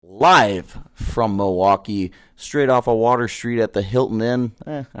live from Milwaukee, straight off of Water Street at the Hilton Inn.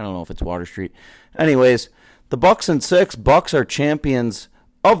 I don't know if it's Water Street. Anyways, the Bucks and 6. Bucks are champions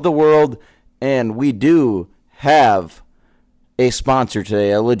of the world, and we do have a sponsor today,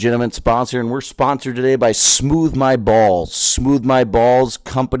 a legitimate sponsor, and we're sponsored today by Smooth My Balls. Smooth My Balls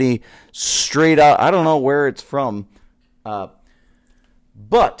company, straight out. I don't know where it's from,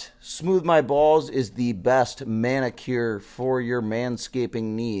 but Smooth My Balls is the best manicure for your manscaping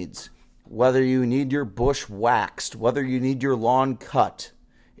needs. Whether you need your bush waxed, whether you need your lawn cut,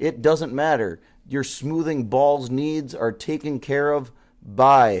 it doesn't matter. Your smoothing balls needs are taken care of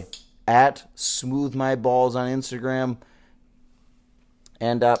by at Smooth My Balls on Instagram.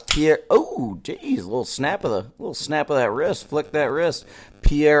 And Pierre, oh, geez, little snap of that wrist, flick that wrist.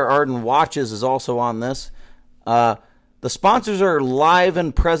 Pierre Arden Watches is also on this. The sponsors are live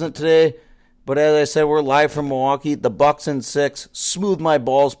and present today, but as I said, we're live from Milwaukee. The Bucks and 6, Smooth My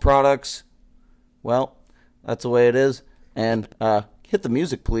Balls products. Well, that's the way it is. And hit the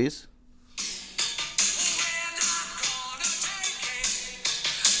music, please.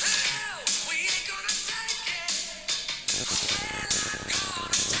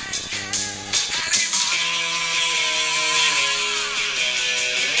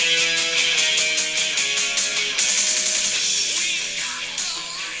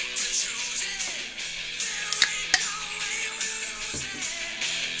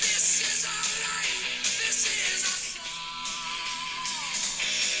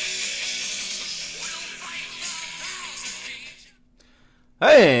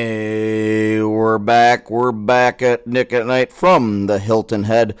 Hey, we're back. We're back at Nick at Night from the Hilton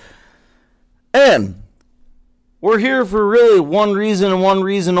Head. And we're here for really one reason and one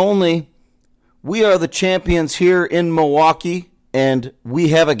reason only. We are the champions here in Milwaukee, and we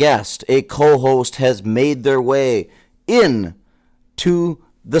have a guest. A co-host has made their way in to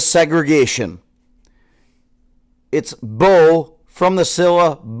the segregation. It's Bo from the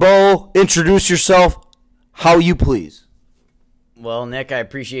Scylla. Bo, introduce yourself how you please. Well, Nick, I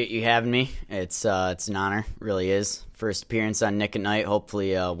appreciate you having me. It's an honor, really is. First appearance on Nick at Night,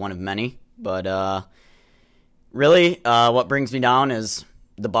 hopefully one of many. But really, what brings me down is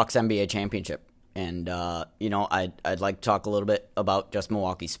the Bucks NBA championship. And, I'd like to talk a little bit about just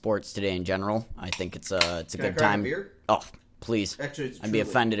Milwaukee sports today in general. I think it's a good time. Can I crack a beer? Oh, please. Actually, I'd be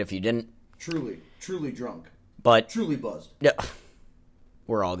offended if you didn't. Truly drunk. But Truly buzzed. Yeah,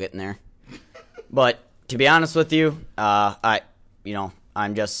 we're all getting there. But to be honest with you,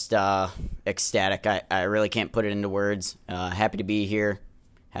 I'm just ecstatic. I really can't put it into words. Happy to be here.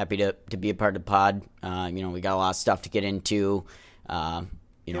 Happy to be a part of the pod. We got a lot of stuff to get into. Can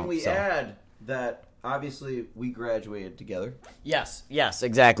we add that obviously we graduated together? Yes,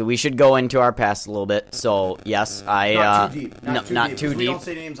 exactly. We should go into our past a little bit. So, yes, Not too deep. Not too deep. We don't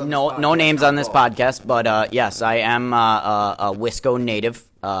say names on no, this podcast. no names on this podcast. But, yes, I am a Wisco native,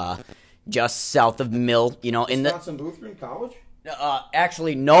 just south of Mill. Wisconsin Lutheran College?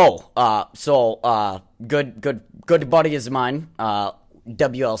 Actually, no. Good buddy of mine,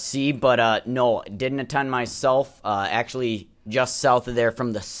 WLC, but no, didn't attend myself. Actually, just south of there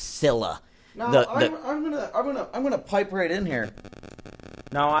from the Scylla. Now, I'm gonna pipe right in here.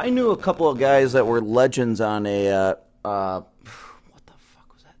 Now, I knew a couple of guys that were legends on a what the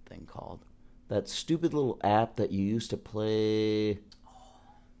fuck was that thing called? That stupid little app that you used to play.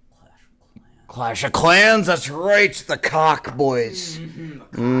 Clash of Clans, that's right, the Cock Boys.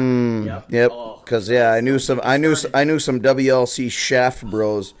 Yep. Because I knew some WLC shaft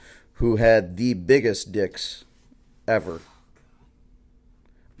bros who had the biggest dicks ever.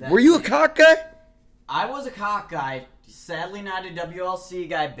 Were you a cock guy? I was a cock guy. Sadly, not a WLC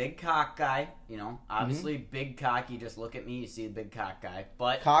guy. Big cock guy. Obviously big cock. You just look at me, you see the big cock guy.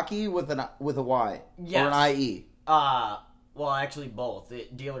 But cocky with a Y, yes. Or an IE. Well, actually both.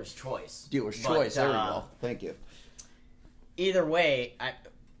 Dealer's choice. Dealer's choice. There we go. Thank you. Either way,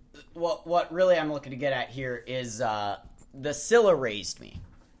 what really I'm looking to get at here is the Scylla raised me,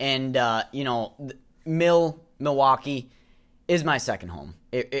 and Milwaukee is my second home.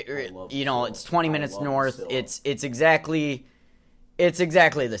 It's 20 minutes north. It's exactly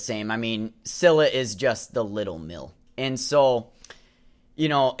the same. I mean, Scylla is just the little mill, and so.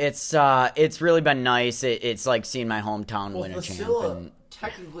 It's really been nice. It's like seeing my hometown win a champ.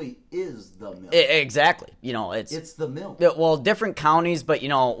 Technically is the mill. Exactly. It's the mill. Well, different counties, but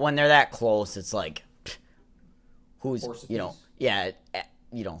when they're that close, it's like who's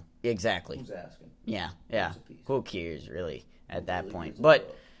exactly. Who's asking? Yeah. Who cares really at that point?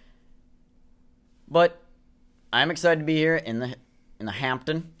 But I'm excited to be here in the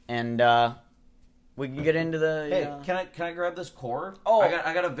Hampton, and We can get into the. Hey, can I grab this core? Oh.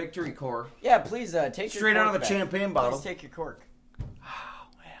 I got a victory core. Yeah, please take straight your out of a cork champagne back. bottle. Please take your cork. Oh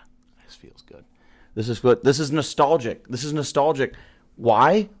man, this feels good. This is good. This is nostalgic.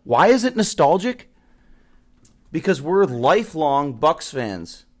 Why? Why is it nostalgic? Because we're lifelong Bucks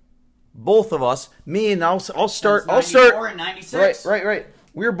fans. Both of us. Me and I'll start. I'll start. 96. Right.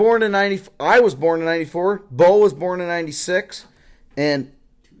 We were born in 90. I was born in 94. Bo was born in 96, and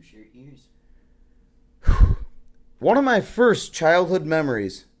 2 short years. one of my first childhood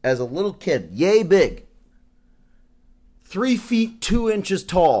memories as a little kid, yay big, 3 feet 2 inches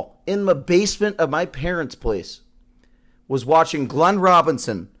tall, in the basement of my parents' place, was watching Glenn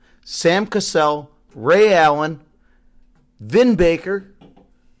Robinson, Sam Cassell, Ray Allen, Vin Baker,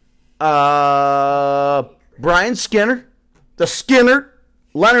 Brian Skinner, the Skinner,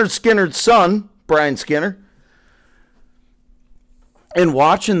 Leonard Skinner's son, Brian Skinner, and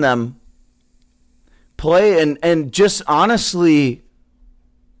watching them play and just honestly,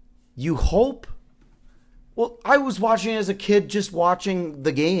 you hope. Well, I was watching as a kid, just watching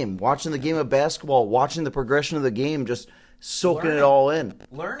the game of basketball, watching the progression of the game, just soaking it all in.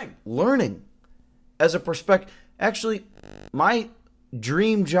 Learning. As a perspective. Actually, my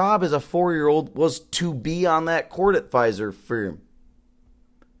dream job as a 4-year-old was to be on that court at Pfizer firm.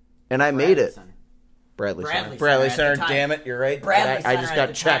 And I made it. Bradley Center. Damn it, you're right. I just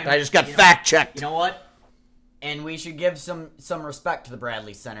got checked. I just got fact checked. You know what? And we should give some respect to the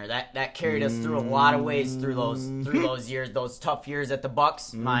Bradley Center. That carried us through a lot of ways through those years, those tough years at the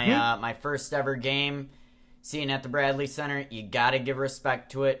Bucks. My first ever game, seeing at the Bradley Center, you got to give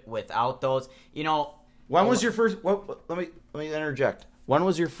respect to it. Without those, when was your first? Let me interject. When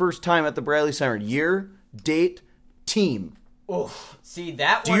was your first time at the Bradley Center? Year, date, team. Oof. See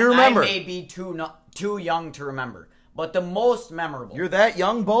that Do one? You remember? I may be too young to remember, but the most memorable. You're that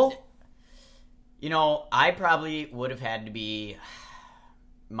young, Bo? I probably would have had to be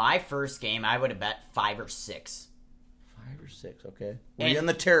my first game. I would have bet 5 or 6. 5 or 6, okay. Were you in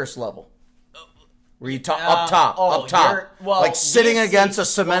the terrace level? Were you up top? Like sitting against a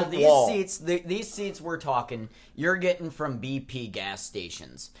cement wall. These seats we're talking, you're getting from BP gas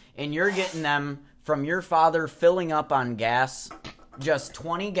stations, and you're getting them from your father filling up on gas, just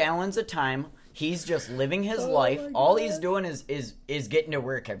 20 gallons a time. He's just living his life. All he's doing is getting to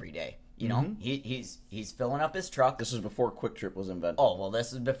work every day. He's filling up his truck. This was before Quick Trip was invented. Oh, well,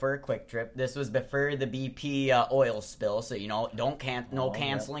 this was before Quick Trip. This was before the BP oil spill. So no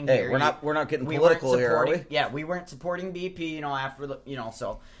canceling here. Hey, we're not getting political here, are we? Yeah, we weren't supporting BP. After the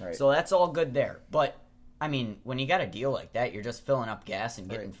right. So that's all good there. But I mean, when you got a deal like that, you're just filling up gas and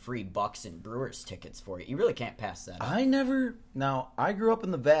getting free Bucks and Brewers tickets for it. You really can't pass that up. Now, I grew up in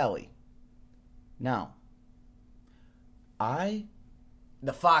the Valley. Now,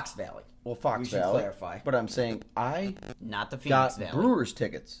 the Fox Valley. Well, Fox Valley. Clarify. But I'm saying not the Phoenix got Valley. Brewers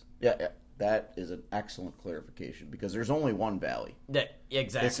tickets. Yeah, that is an excellent clarification because there's only one valley.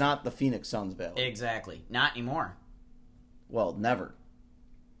 Exactly. It's not the Phoenix Suns Valley. Exactly. Not anymore. Well, never.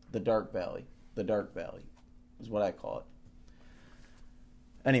 The Dark Valley. The Dark Valley is what I call it.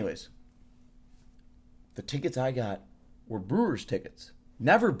 Anyways, the tickets I got were Brewers tickets.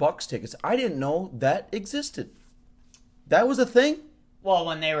 Never Bucks tickets. I didn't know that existed. That was a thing? Well,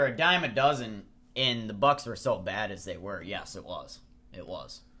 when they were a dime a dozen and the Bucks were so bad as they were, yes, it was. It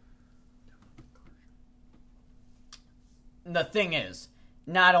was. The thing is,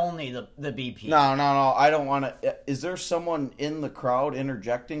 not only the BP. No. I don't want to. Is there someone in the crowd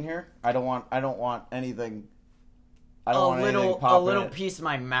interjecting here? I don't want anything. I don't want anything popping. A little piece of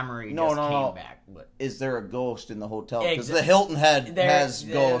my memory came back. But is there a ghost in the hotel? Because the Hilton Head has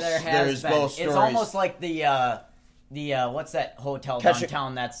ghosts. There's ghost stories. It's almost like the what's that hotel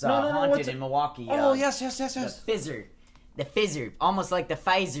downtown that's haunted in Milwaukee? Yes. The Fizzer. Almost like the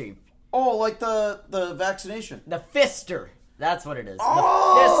Pfizer. Oh, like the vaccination. The Fister. That's what it is.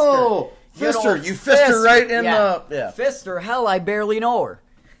 Oh! The Fister. You Fister right in the... Yeah. Fister. Hell, I barely know her.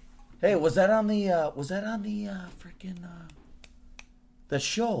 Hey, was that on the freaking... the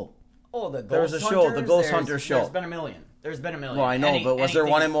show? Oh, the Ghost Hunters? There was a show, the Ghost Hunter show. There's been a million. Well, I know, but was there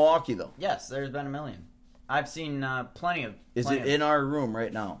one in Milwaukee, though? Yes, there's been a million. I've seen plenty of... Is it in our room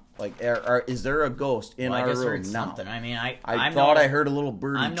right now? Like, is there a ghost in our room now? I heard something. I mean, I thought I heard a little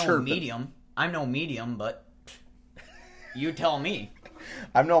birdie chirping. I'm no medium, but you tell me.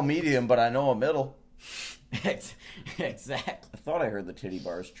 I'm no medium, but I know a middle. Exactly. I thought I heard the titty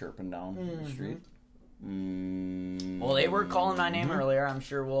bars chirping down the street. Well, they were calling my name earlier. I'm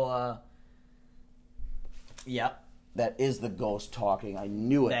sure we'll... Yep. That is the ghost talking. I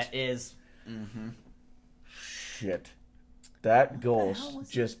knew it. That is... Shit. That ghost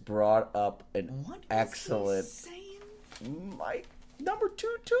just brought up an What is excellent. he saying? My number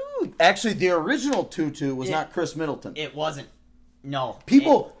 2-2. Actually, the original 2-2 was not Chris Middleton. It wasn't. No.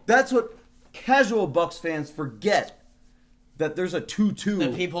 People, that's what casual Bucks fans forget. That there's a 2-2.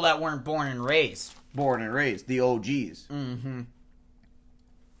 The people that weren't born and raised. Born and raised, the OGs.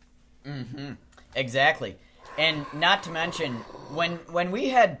 Exactly. And not to mention, when we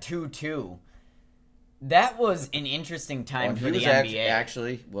had 2-2, that was an interesting time for the NBA.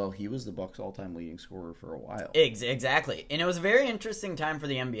 Actually, he was the Bucks' all-time leading scorer for a while. Exactly. And it was a very interesting time for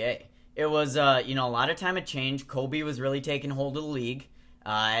the NBA. It was, a lot of time had changed. Kobe was really taking hold of the league.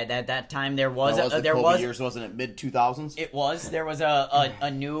 At that time, there was years, wasn't it? Mid-2000s. It was. There was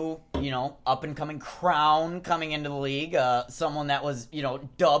a new, up and coming crown coming into the league. Someone that was,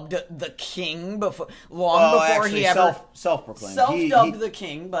 dubbed the king before he ever self-proclaimed, self-dubbed the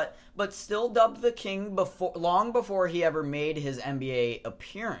king, but still dubbed the king long before he ever made his NBA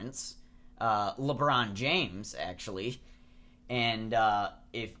appearance. LeBron James, actually. And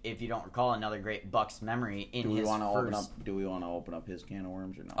if you don't recall, another great Bucks memory in his first... Do we want to open up his can of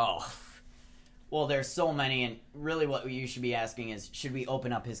worms or not? Oh, well, there's so many, and really, what you should be asking is, should we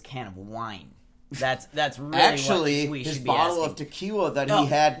open up his can of wine? That's really actually what we his should be bottle asking. of tequila that he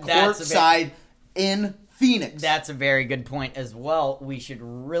had courtside in Phoenix. That's a very good point as well. We should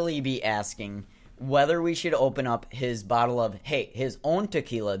really be asking whether we should open up his bottle of his own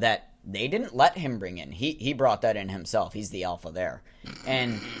tequila that they didn't let him bring in. He brought that in himself. He's the alpha there.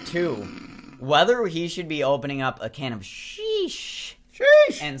 And 2, whether he should be opening up a can of sheesh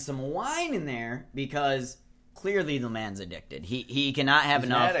and some wine in there, because clearly the man's addicted. He cannot have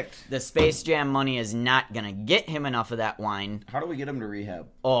enough. Addict. The Space Jam money is not going to get him enough of that wine. How do we get him to rehab?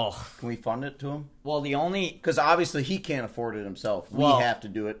 Oh. Can we fund it to him? Well, because obviously he can't afford it himself. We have to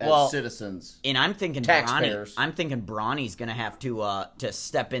do it as citizens. And I'm thinking taxpayers. Bronny's going to have to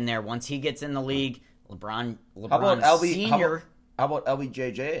step in there once he gets in the league. LeBron how about Senior. How about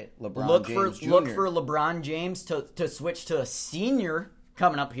LBJJ? Look for LeBron James to switch to a senior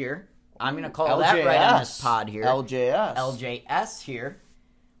coming up here. I'm going to call that right on this pod here. LJS here.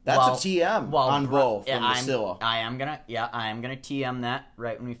 That's a TM on Bo from Vasilla. I am gonna TM that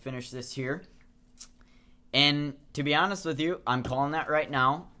right when we finish this here. And to be honest with you, I'm calling that right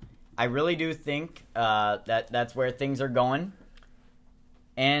now. I really do think that's where things are going.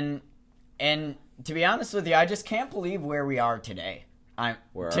 And to be honest with you, I just can't believe where we are today. On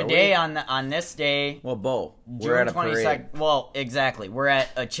this day. Well, Bo, we're at a parade. Well, exactly. We're at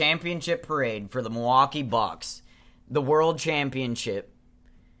a championship parade for the Milwaukee Bucks, the World Championship.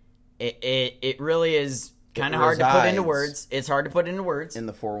 It really is kind of hard to put into words. It's hard to put into words. In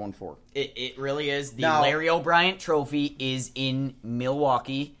the 414. It really is. The Larry O'Brien Trophy is in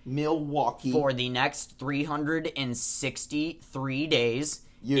Milwaukee. For the next 363 days.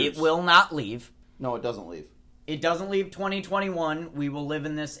 Years. It will not leave. No, it doesn't leave. It doesn't leave 2021. We will live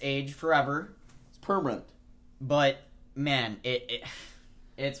in this age forever. It's permanent. But, man,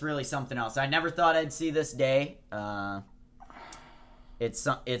 it's really something else. I never thought I'd see this day. It's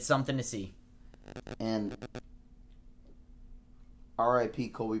something to see. And R.I.P.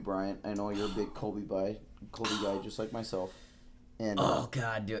 Kobe Bryant. I know you're a big Kobe guy just like myself. And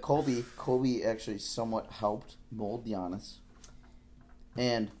God, dude. Kobe actually somewhat helped mold Giannis.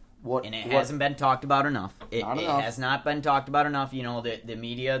 And it hasn't been talked about enough. It enough. has not been talked about enough. The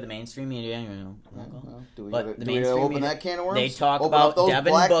media, the mainstream media. Do we open that can of worms? They talk about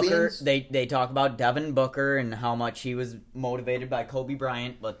Devin Booker. They talk about Devin Booker and how much he was motivated by Kobe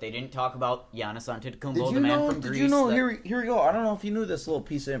Bryant, but they didn't talk about Giannis Antetokounmpo, the man from Greece. Did you know? Here we go. I don't know if you knew this little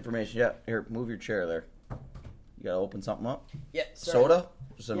piece of information. Yeah, here, move your chair there. You gotta open something up. Yeah, soda.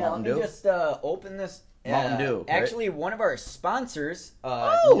 Just a Mountain Dew. Let me just open this. Mountain Dew. Right? Actually, one of our sponsors. We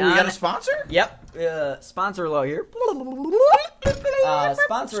got a sponsor? Yep. Sponsor alert here.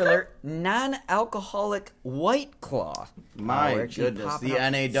 Sponsor alert. Non-alcoholic White Claw. My goodness, the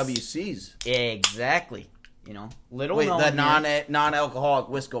NAWCs. Exactly. Little. Wait, the non-alcoholic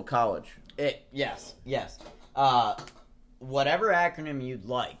Wisco College. Yes. Whatever acronym you'd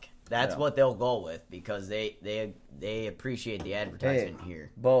like. That's what they'll go with because they appreciate the advertisement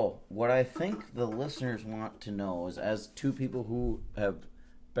here. Bo, what I think the listeners want to know is, as two people who have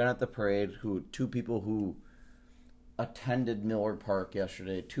been at the parade, two people who attended Miller Park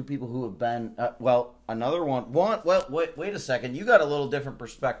yesterday, two people who have been, another one. Wait a second. You got a little different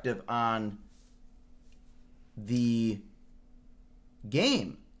perspective on the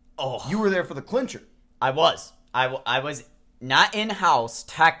game. Oh, you were there for the clincher. I was. I was. Not in-house,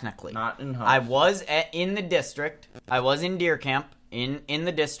 technically. Not in-house. I was in the district. I was in Deer Camp, in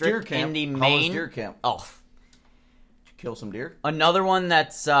the district. Deer Camp? In the How main... was Deer Camp? Oh. kill some deer. Another one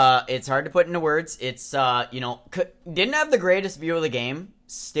that's it's hard to put into words. It's didn't have the greatest view of the game.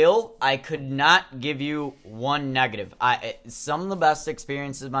 Still, I could not give you one negative. Some of the best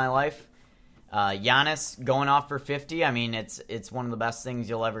experiences of my life. Giannis going off for 50. I mean, it's one of the best things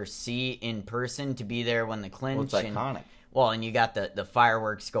you'll ever see in person, to be there when the clinch. Well, it's iconic. And you got the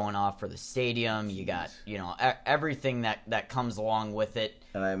fireworks going off for the stadium. You got everything that comes along with it.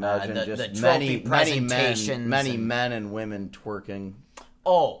 And I imagine the just trophy presentations, many men and women twerking.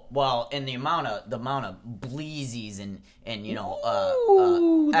 Oh, well, and the amount of bleezies and the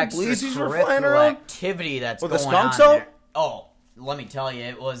bleezies were flying extracurricular around? activity that's Were going the skunks on out? there. Oh, let me tell you,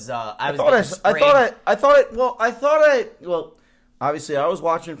 it was. Obviously, I was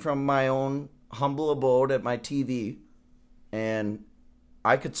watching from my own humble abode at my TV, and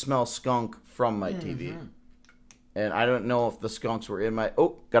I could smell skunk from my TV. And I don't know if the skunks were in my.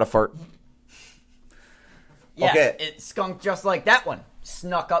 Oh, got a fart. Yeah, okay. It skunked just like that one.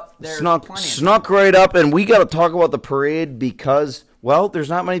 Snuck up there. Snuck right up, and we got to talk about the parade because, well, there's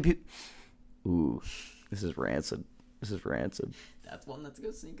not many people. Ooh, this is rancid. That's one that's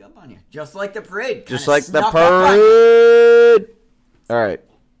going to sneak up on you. Just like the parade. Just like the parade. All right.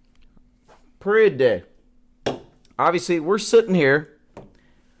 Parade day. Obviously, we're sitting here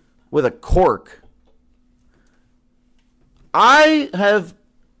with a cork. I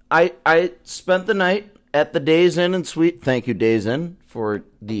spent the night at the Days Inn and Suite. Thank you, Days Inn, for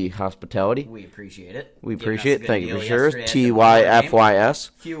the hospitality. We appreciate it. We appreciate it. Thank you for sure. TYFYS.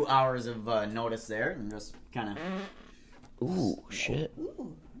 TYFYS. Few hours of notice there, and just kind of. Ooh, shit.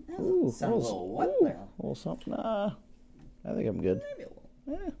 Ooh, sound a little wet there. A little something. I think I'm good. Maybe a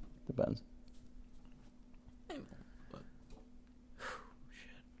little. Depends.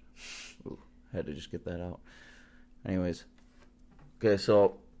 Ooh, had to just get that out. Anyways. Okay,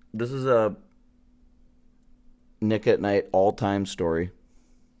 so this is a Nick at Night all-time story.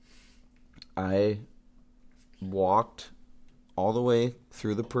 I walked all the way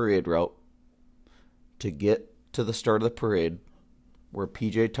through the parade route to get to the start of the parade where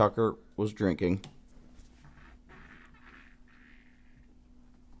PJ Tucker was drinking.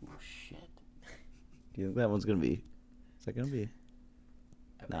 Oh, shit. Do you think that one's going to be... Is that going to be...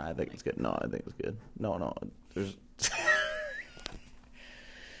 Nah, I think it's good. No, I think it's good. No. There's...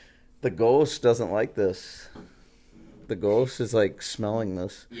 The ghost doesn't like this. The ghost is like smelling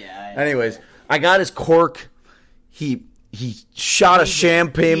this. Yeah. Anyways, I got his cork. He shot a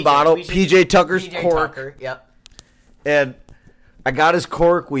champagne bottle. PJ Tucker's cork. Tucker, yep. And I got his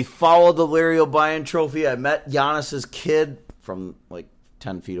cork. We followed the Larry O'Brien trophy. I met Giannis's kid from like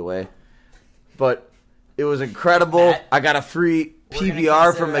 10 feet away. But it was incredible. Matt, I got a free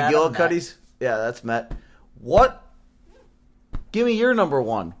PBR from McGillicuddy's. Yeah, that's Matt. What? Give me your number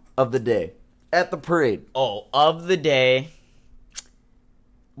one of the day at the parade. Oh, of the day.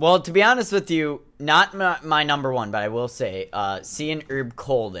 Well, to be honest with you, not my number one, but I will say, seeing Herb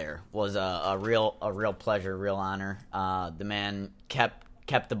Cole there was a real pleasure, real honor. The man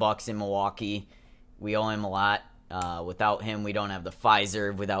kept the Bucks in Milwaukee. We owe him a lot. Without him, we don't have the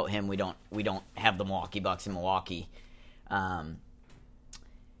Pfizer. Without him, we don't have the Milwaukee Bucks in Milwaukee.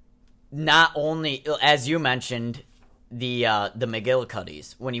 Not only, as you mentioned, the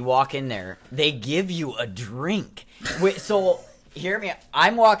McGillicuddy's. When you walk in there, they give you a drink. So hear me.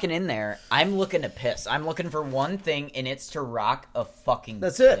 I'm walking in there. I'm looking to piss. I'm looking for one thing, and it's to rock a fucking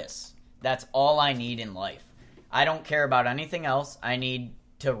That's piss. That's all I need in life. I don't care about anything else. I need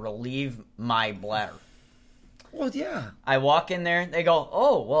to relieve my bladder. Well, yeah. I walk in there. They go,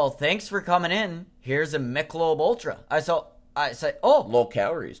 "Oh, well, thanks for coming in. Here's a Michelob Ultra." I said, "Oh, Low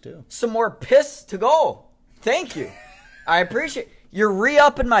calories, too. some more piss to go. Thank you. I appreciate you're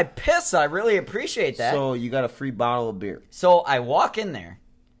re-upping my piss. I really appreciate that." So you got a free bottle of beer. So I walk in there.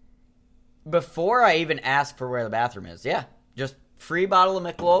 Before I even ask for where the bathroom is, yeah, just free bottle of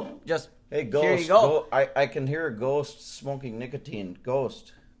Michelob. Just Hey, Ghost. here you go. I can hear a ghost smoking nicotine.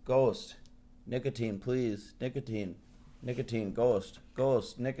 Ghost. Nicotine, please. Nicotine, ghost.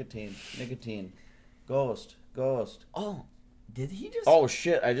 Nicotine. Ghost. Oh, did he just? Oh,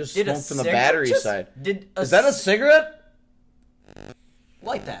 shit. I just did a smoked from the cigarette battery just- side. Did Is that a cigarette?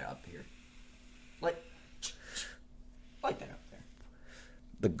 light that up here? Light that up there.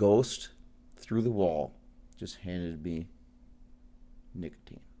 The ghost through the wall just handed me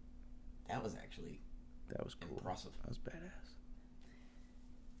nicotine. That was actually That was cool. impressive. That was badass.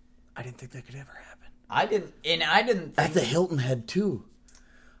 I didn't think that could ever happen. I didn't At think, the Hilton Head, too.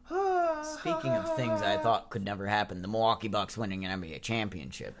 speaking of things I thought could never happen, the Milwaukee Bucks winning an NBA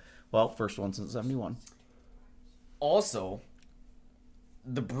championship. Well, first one since 71. Also,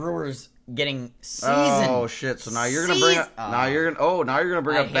 the Brewers getting season. Oh shit! So now you're gonna bring up now you're gonna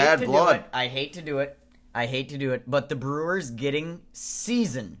bring up bad blood. I hate to do it, but the Brewers getting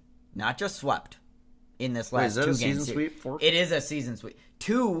season, not just swept in this last Wait, is that 2 a game season sweep? It is a season sweep.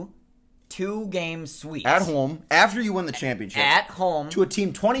 Two game sweeps At home, after you win the championship. At home to a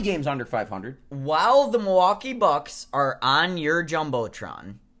team 20 games under 500. While the Milwaukee Bucks are on your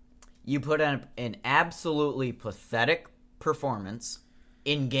Jumbotron, you put an absolutely pathetic performance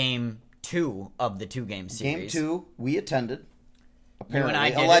in Game 2 of the 2-game series. Game 2, we attended. Apparently, You and I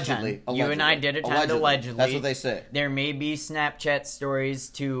did allegedly. attend. You and I did attend allegedly. That's what they say. There may be Snapchat stories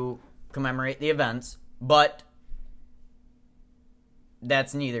to commemorate the events, but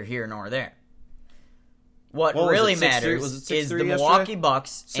that's neither here nor there. What really matters is the Milwaukee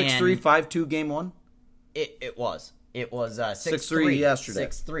Bucks. 6-3, 5-2 game 1? It was. It was 6-3 yesterday.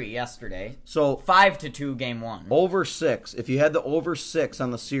 6-3 yesterday. So 5-2 game 1. Over 6. If you had the over 6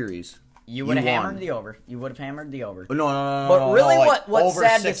 on the series, you would have hammered the over. You would have hammered the over. No. But really, like what's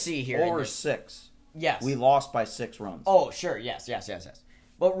sad 6, to see here? Over 6. Yes. We lost by 6 runs. Oh, sure. Yes.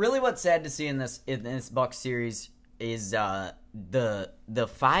 But really, what's sad to see in this Bucks series is the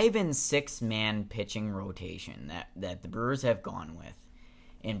 5 and 6 man pitching rotation that the Brewers have gone with,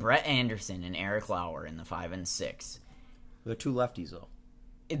 and Brett Anderson and Eric Lauer in the 5 and 6. They're 2 lefties though.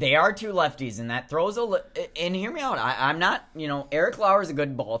 They are 2 lefties, and that throws and hear me out. I'm not, Eric Lauer is a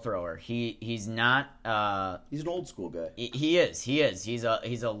good ball thrower. He's not. He's an old school guy. He is. He's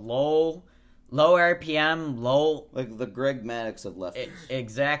a low RPM, low, like the Greg Maddux of lefties.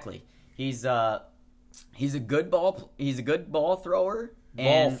 Exactly. He's a good ball. He's a good ball thrower.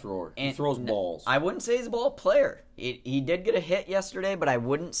 Ball thrower. He throws balls. I wouldn't say he's a ball player. He did get a hit yesterday, but I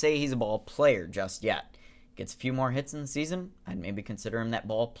wouldn't say he's a ball player just yet. Gets a few more hits in the season, I'd maybe consider him that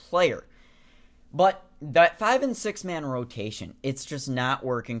ball player. But that 5 and 6 man rotation, it's just not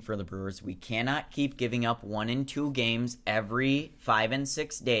working for the Brewers. We cannot keep giving up 1 and 2 games every 5 and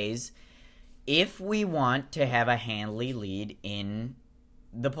 6 days if we want to have a handily lead in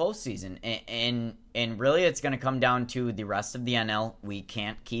the postseason. And really, it's going to come down to the rest of the NL. We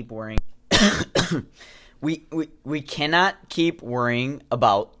can't keep worrying. we cannot keep worrying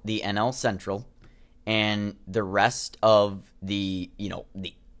about the NL Central and the rest of the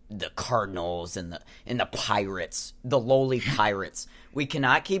Cardinals and the Pirates, the lowly Pirates. We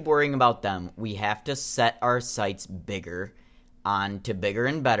cannot keep worrying about them. We have to set our sights bigger on to bigger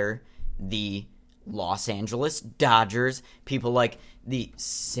and better the Los Angeles Dodgers, people like the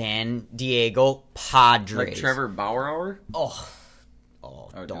San Diego Padres. Like Trevor Bauer? Oh,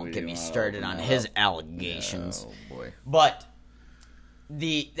 don't get me started on his allegations. Oh, boy. But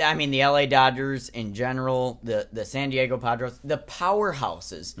the LA Dodgers in general, the San Diego Padres, the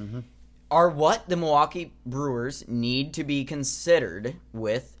powerhouses are what the Milwaukee Brewers need to be considered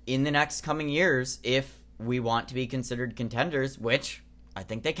with in the next coming years if we want to be considered contenders, which I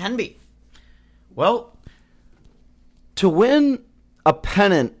think they can be. Well, to win a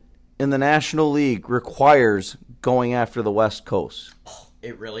pennant in the National League requires going after the West Coast.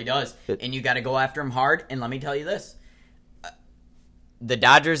 It really does. And you got to go after them hard. And let me tell you this. The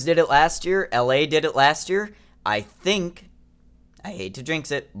Dodgers did it last year. LA did it last year. I think, I hate to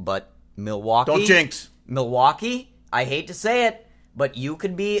jinx it, but Milwaukee. Don't jinx. Milwaukee, I hate to say it, but you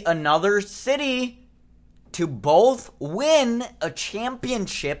could be another city to both win a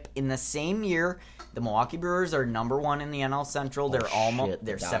championship in the same year. The Milwaukee Brewers are number 1 in the NL Central. They're almost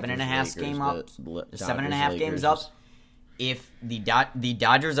 7.5 games up. They're 7.5 games up. If the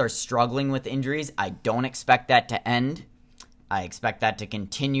Dodgers are struggling with injuries, I don't expect that to end. I expect that to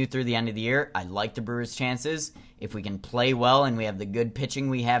continue through the end of the year. I like the Brewers' chances. If we can play well and we have the good pitching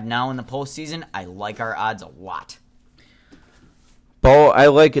we have now in the postseason, I like our odds a lot. Bo, I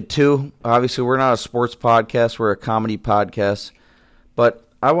like it too. Obviously, we're not a sports podcast. We're a comedy podcast. But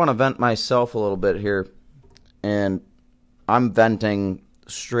I want to vent myself a little bit here. And I'm venting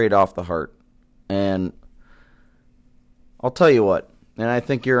straight off the heart. And I'll tell you what. And I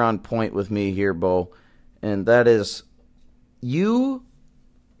think you're on point with me here, Bo. And that is, you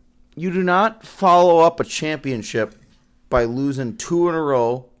do not follow up a championship by losing 2 in a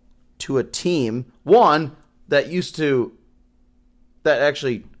row to a team, one, that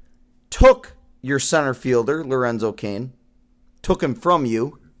actually took your center fielder, Lorenzo Cain, took him from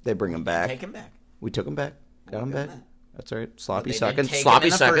you. They bring him back. Take him back. We took him back. Got him back. That's all right. Sloppy They seconds. did take Sloppy him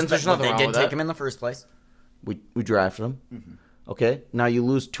in the seconds. first There's place, nothing but wrong they with did take that. him in the first place. We drafted him. Okay. Now you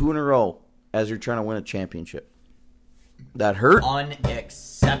lose 2 in a row as you're trying to win a championship. That hurt.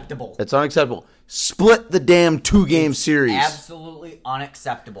 Unacceptable. It's unacceptable. Split the damn 2-game series. Absolutely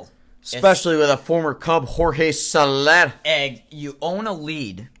unacceptable. Especially with a former Cub, Jorge Soler. You own a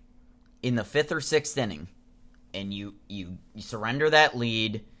lead in the 5th or 6th inning, and you surrender that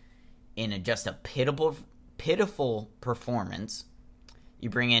lead in just a pitiful performance. You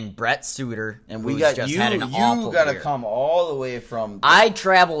bring in Brett Suter, And who's we got just you. had an awful You got to year. come all the way from. I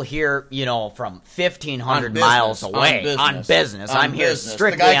travel here, from 1,500 miles away on business. I'm here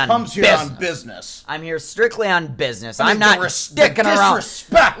strictly the guy on comes here business. on business. I'm here strictly on business. I mean, I'm not the dicking around.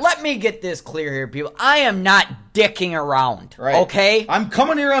 disrespect. Let me get this clear here, people. I am not dicking around, Right. okay? I'm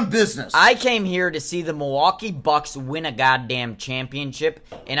coming here on business. I came here to see the Milwaukee Bucks win a goddamn championship,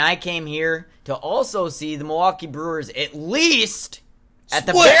 and I came here to also see the Milwaukee Brewers at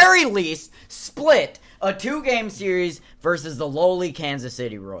the very least, split a 2-game series versus the lowly Kansas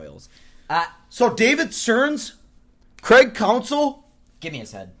City Royals. So David Stearns, Craig Counsell, Give me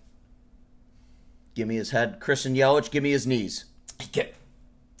his head. give me his head. Christian Yelich, give me his knees.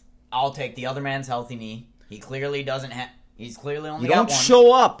 I'll take the other man's healthy knee. He clearly doesn't have. He's clearly only You got don't one.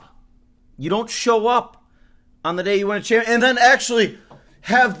 show up. You don't show up on the day you win a championship, and then actually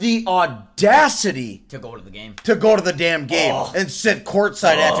have the audacity to go to the game. to go to the damn game and sit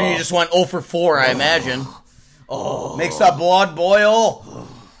courtside after you just went 0 for 4, I imagine. Makes the blood boil.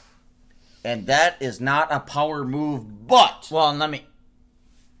 And that is not a power move, but... Well, and let me.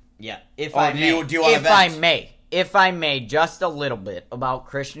 Yeah, if Oh, I do may, you- do you wanna if I may, just a little bit about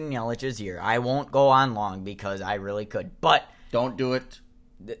Christian Yelich's year. I won't go on long because I really could, but Don't do it.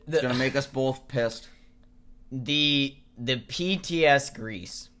 It's going to make us both pissed. the PTS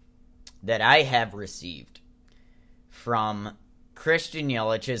grease that I have received from Christian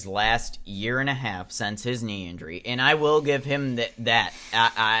Yelich's last year and a half since his knee injury, and I will give him that.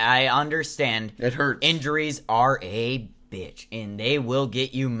 I understand It hurts. injuries are a bitch, and they will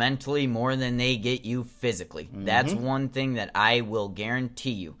get you mentally more than they get you physically. That's one thing that I will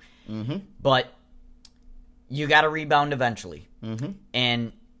guarantee you. But you got to rebound eventually.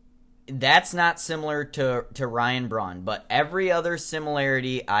 And that's not similar to Ryan Braun, but every other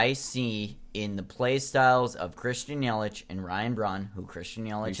similarity I see in the play styles of Christian Yelich and Ryan Braun, who Christian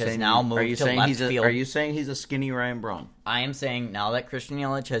Yelich has now moved to left field. Are you saying he's a skinny Ryan Braun? I am saying now that Christian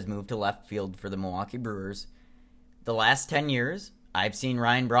Yelich has moved to left field for the Milwaukee Brewers, the last 10 years, I've seen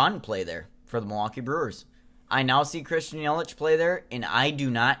Ryan Braun play there for the Milwaukee Brewers. I now see Christian Yelich play there, and I do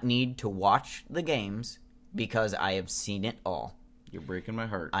not need to watch the games because I have seen it all. You're breaking my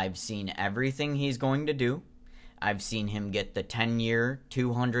heart. I've seen everything he's going to do. I've seen him get the 10-year,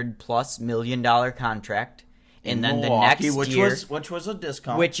 $200+ million contract. And then Milwaukee, the next year, which was a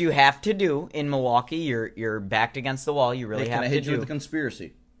discount. which you have to do in Milwaukee, you're backed against the wall. You really Can have I to hit you do. with a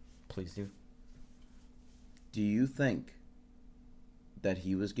conspiracy? Please do. Do you think that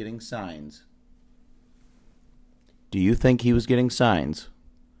he was getting signs? Do you think he was getting signs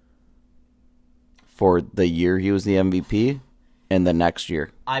for the year he was the MVP and the next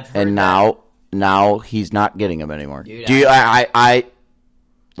year? I've heard and that. now he's not getting them anymore. Dude, Do you? I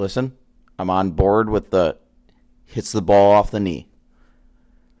listen. I'm on board with the hits the ball off the knee.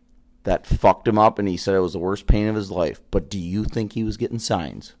 That fucked him up, and he said it was the worst pain of his life. But do you think he was getting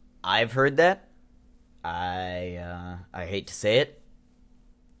signs? I've heard that. I hate to say it.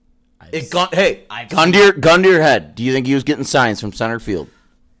 Gun to your head. Do you think he was getting signs from center field?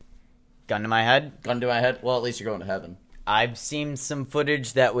 Gun to my head. Gun to my head. Well, at least you're going to heaven. I've seen some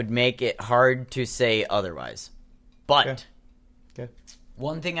footage that would make it hard to say otherwise. But Okay.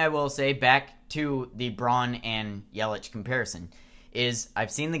 one thing I will say back to the Braun and Yelich comparison is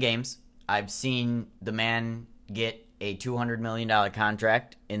I've seen the games. I've seen the man get a $200 million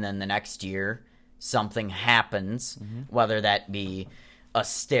contract, and then the next year something happens, whether that be a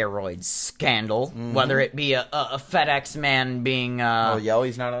steroid scandal, whether it be a FedEx man being...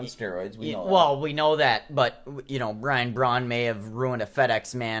 Yelly's not on steroids. We know that. Well, we know that, but, Ryan Braun may have ruined a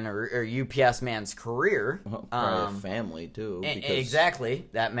FedEx man or UPS man's career. Probably a family, too. Because Exactly.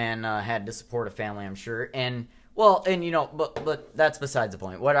 That man had to support a family, I'm sure. But that's besides the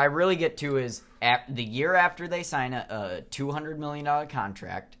point. What I really get to is the year after they sign a $200 million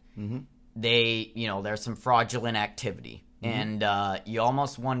contract, there's some fraudulent activity. And you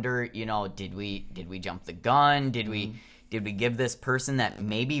almost wonder, did we jump the gun? Did we give this person that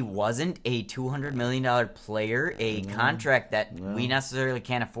maybe wasn't a $200 million player a contract that we necessarily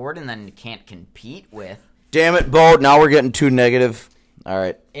can't afford and then can't compete with? Damn it, Bo. Now we're getting too negative. All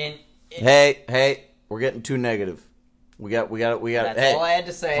right. Hey, we're getting too negative. We got. that's Hey, all I had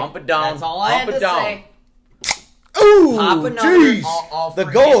to say. pump it down. That's all I had Pump to it down. say. Ooh, Pop a number. jeez. I'll The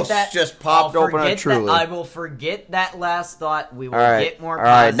forget ghost that- just popped I'll open a forget truly. that- I will forget that last thought. We will All right. get more All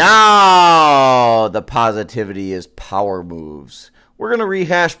right. positive. Now the positivity is power moves. We're going to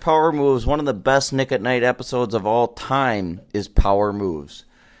rehash power moves. One of the best Nick at Night episodes of all time is power moves.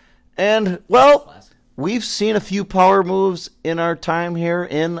 And, well, we've seen a few power moves in our time here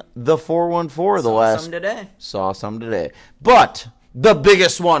in the 414. Saw some today. But the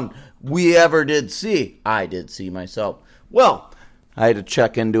biggest one we ever did see, I did see myself. Well, I had to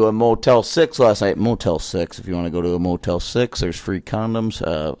check into a Motel 6 last night. Motel 6, if you want to go to a Motel 6, there's free condoms,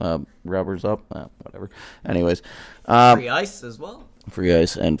 rubbers up, whatever. Anyways. Free ice as well. Free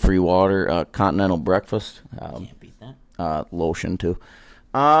ice and free water, continental breakfast. Can't beat that. Lotion, too.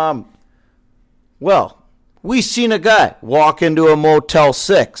 Well, we seen a guy walk into a Motel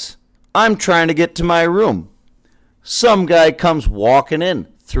 6. I'm trying to get to my room. Some guy comes walking in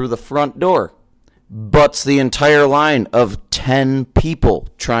through the front door. Butts the entire line of 10 people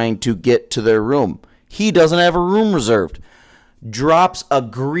trying to get to their room. He doesn't have a room reserved. Drops a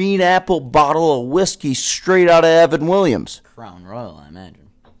green apple bottle of whiskey straight out of Evan Williams. Crown Royal, I imagine.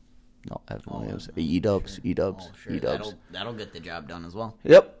 No, Evan Williams. E-dubs. Oh, sure. That'll get the job done as well.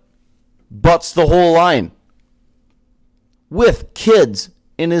 Yep. Butts the whole line. With kids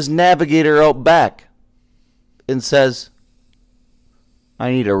in his Navigator out back. And says, I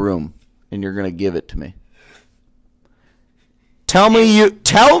need a room. And you're going to give it to me. Tell me.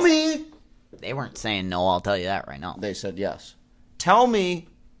 They weren't saying no, I'll tell you that right now. They said yes. Tell me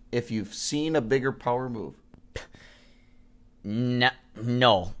if you've seen a bigger power move.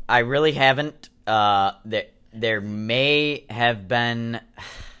 No, I really haven't. There may have been.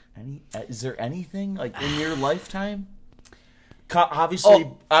 Is there anything like in your lifetime?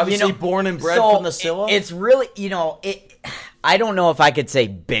 Obviously, born and bred from the Scylla. It's really, I don't know if I could say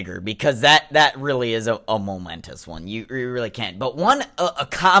bigger because that really is a momentous one. You really can't. But a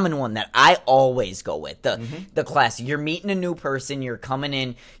common one that I always go with, the classic. You're meeting a new person, you're coming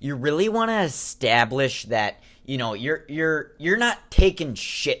in, you really want to establish that, you're not taking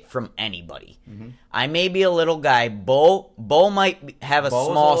shit from anybody. Mm-hmm. I may be a little guy. Bo might have a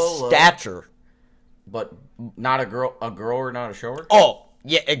small stature. But not a girl or not a shower? Oh,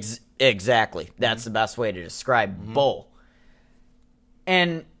 yeah, exactly. That's the best way to describe Bo.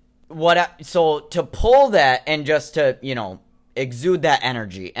 And so to pull that and just to, exude that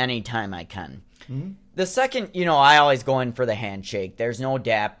energy anytime I can. Mm-hmm. The second, I always go in for the handshake. There's no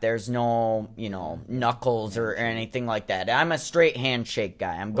dap. There's no, knuckles or anything like that. I'm a straight handshake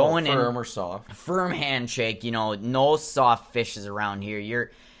guy. I'm going in. Firm or soft. Firm handshake, no soft fishes around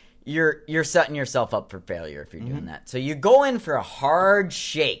here. You're setting yourself up for failure if you're doing that. So you go in for a hard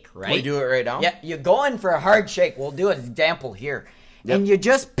shake, right? Can we do it right now? Yeah, you go in for a hard shake. We'll do an example here. Yep. And you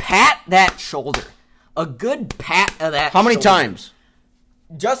just pat that shoulder. A good pat of that shoulder. How many times?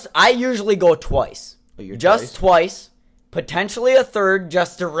 I usually go twice. Just twice. Potentially a third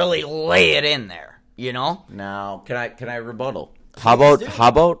just to really lay it in there, Now, can I rebuttal? How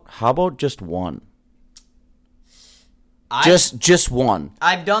about just one? Just one.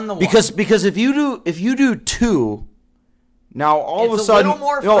 I've done the one. Because if you do two, now all of a sudden it's a little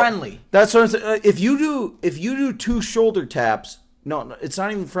more friendly. That's what I'm saying. If you do two shoulder taps, no, it's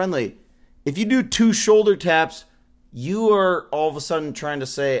not even friendly. If you do two shoulder taps, you are all of a sudden trying to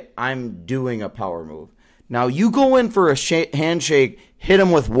say I'm doing a power move. Now you go in for a handshake, hit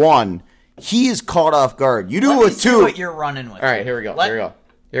him with one. He is caught off guard. You do it with two. See what you're running with. All right, here we go. Here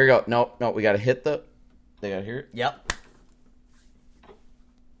we go. No, we got to hit the. They got to hear it. Yep.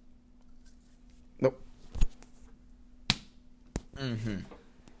 Nope. Mm-hmm.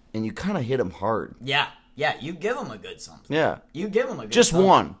 And you kind of hit him hard. Yeah, you give him a good something. Yeah. You give him a good just something.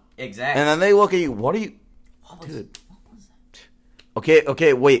 one. Exactly. And then they look at you, what are you... Dude. What was that?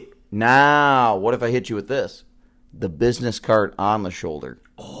 Okay, wait. Now, what if I hit you with this? The business card on the shoulder.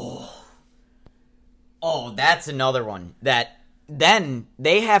 Oh, that's another one. That then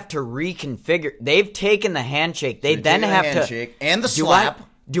they have to reconfigure. They've taken the handshake. They then have handshake to... And the slap.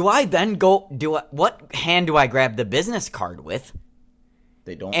 Do I then go... What hand do I grab the business card with?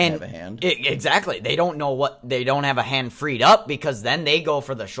 They don't have a hand. Exactly. They don't know they don't have a hand freed up because then they go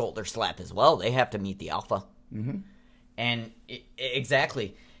for the shoulder slap as well. They have to meet the alpha. Mm-hmm. And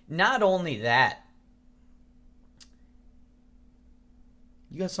exactly. Not only that.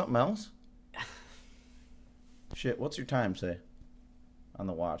 You got something else? Shit, what's your time say on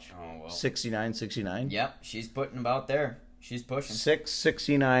the watch? Oh, well. 69. Yep, she's putting about there. She's pushing.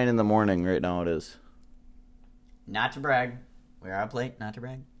 6:69 in the morning right now it is. Not to brag. We're out late, not to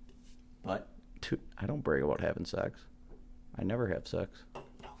brag. But I don't brag about having sex. I never have sex.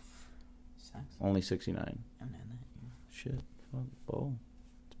 Sex? Only 69. I haven't had that. Shit. Well, Bo.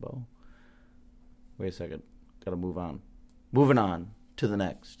 It's Bo. Wait a second. Gotta move on. Moving on to the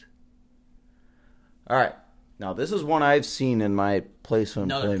next. All right. Now, this is one I've seen in my place of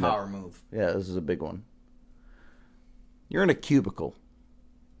Another employment. power move. Yeah, this is a big one. You're in a cubicle,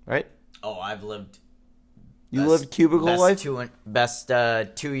 right? Oh, I've lived. You lived cubicle life? Best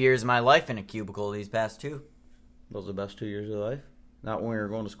 2 years of my life in a cubicle these past 2. Those are the best 2 years of your life? Not when we were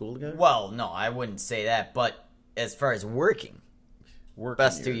going to school together? Well, no, I wouldn't say that. But as far as working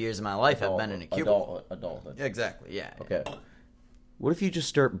best 2 years of my life have been in a cubicle. Adulthood. Exactly, yeah. Okay. What if you just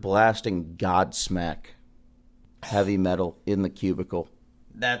start blasting Godsmack heavy metal in the cubicle?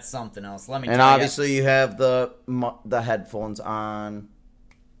 That's something else. Let me And tell you. obviously you have the headphones on.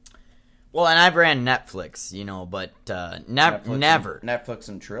 Well, and I've ran Netflix, but never. Netflix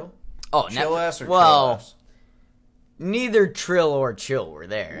and Trill? Oh, Chill ass or well, Trill ass? neither Trill or Chill were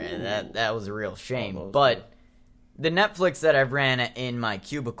there. And that was a real shame. But the Netflix that I've ran in my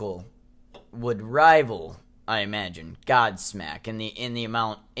cubicle would rival, I imagine, Godsmack in the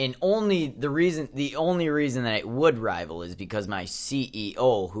amount. And the only reason that it would rival is because my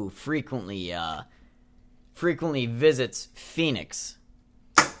CEO, who frequently visits Phoenix,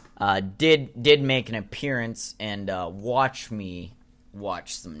 did make an appearance and watch me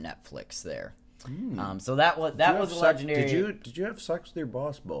watch some Netflix there. So that was a legendary. Did you have sex with your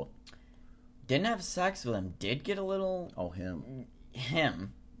boss, Bo? Didn't have sex with him. Did get a little. Oh,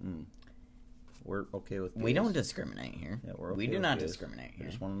 him. We're okay with gays. We don't discriminate here. Yeah, we're okay we do with not gays. discriminate I here.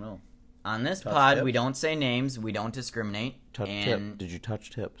 just want to know. On this Touch pod, tips? we don't say names. We don't discriminate. Touch tip. Did you touch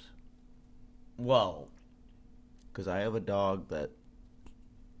tips? Well, Because I have a dog that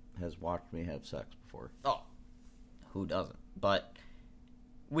has watched me have sex before. oh, who doesn't? But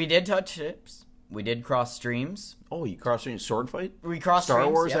we did touch tips. We did cross streams. Oh, you crossed a sword fight? We crossed Star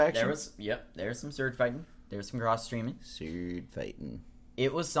streams. Wars Yep, action? There's some sword fighting. There's some cross streaming. Sword fighting.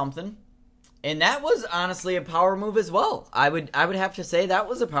 It was something. And that was honestly a power move as well. I would have to say that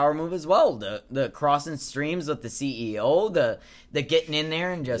was a power move as well. The crossing streams with the CEO, the getting in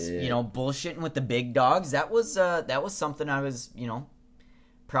there and just bullshitting with the big dogs. That was something I was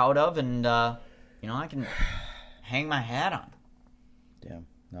proud of, and I can hang my hat on. Damn,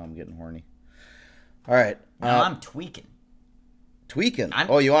 now I'm getting horny. All right, Now I'm tweaking. Tweaking.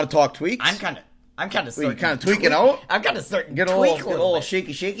 You want to talk tweaks? I'm kind of Wait, you kind of tweaking out? I'm kind of starting Get to a tweak little bit.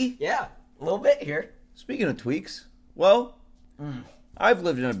 shaky. Yeah, a little bit here. Speaking of tweaks, well, I've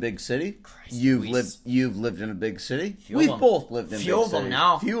lived in a big city. You've lived in a big city. We've both lived in big cities. Few of them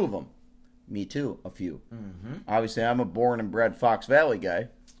now. Few of them. Me too. A few. Obviously, I'm a born and bred Fox Valley guy.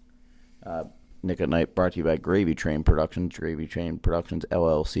 Nick at Night brought to you by Gravy Train Productions. Gravy Train Productions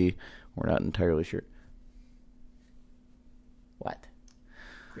LLC. We're not entirely sure. What?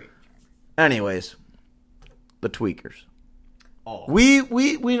 Anyways, the tweakers. Oh. We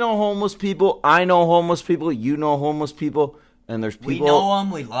know homeless people. I know homeless people. You know homeless people. And there's people. We know them.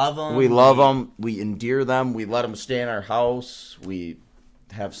 We love them. We love them. We endear them. We let them stay in our house. We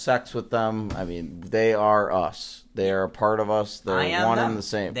have sex with them. I mean, they are us. They are a part of us. They're one and the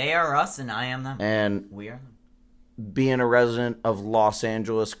same. They are us, and I am them. And we are them. Being a resident of Los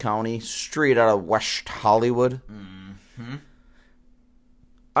Angeles County, straight out of West Hollywood,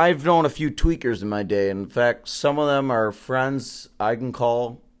 I've known a few tweakers in my day. In fact, some of them are friends I can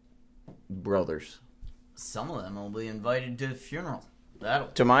call brothers. Some of them will be invited to the funeral.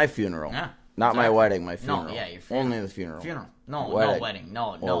 To my funeral. Yeah. Not my wedding, my funeral. No, yeah, your funeral. Only the funeral. No, wedding. no wedding.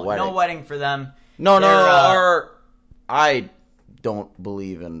 No, wedding. no wedding for them. No, I don't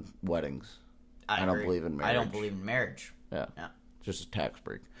believe in weddings. I don't believe in marriage. I don't believe in marriage. Yeah. Just a tax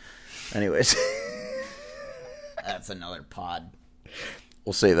break. Anyways. That's another pod.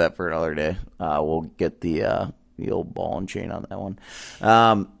 We'll save that for another day. We'll get the old ball and chain on that one.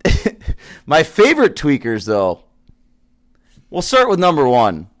 My favorite tweakers, though, we'll start with number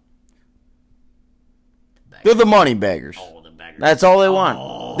one. They're the money baggers. Oh, the baggers. That's all they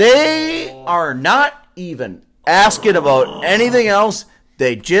want. They are not even asking about anything else.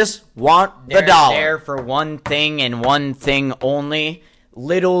 They just want the dollar. They're there for one thing and one thing only.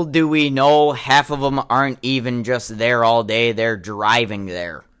 Little do we know, half of them aren't even just there all day. They're driving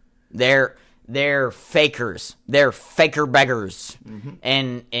there. They're fakers. They're faker beggars.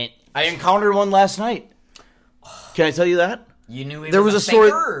 And I encountered one last night. Can I tell you that? You knew he There was was a story.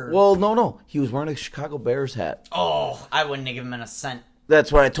 faker? Well, no. He was wearing a Chicago Bears hat. Oh, I wouldn't have given him a cent.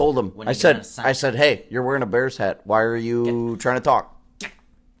 That's what I told him. Wouldn't I have given him a said, cent. hey, you're wearing a Bears hat. Why are you trying to talk?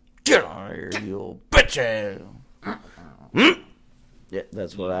 Get out of here, you old bitch. Yeah,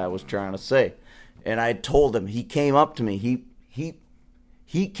 that's what I was trying to say. And I told him. He came up to me.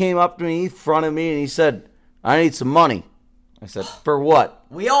 He came up to me in front of me, and he said, I need some money. I said, for what?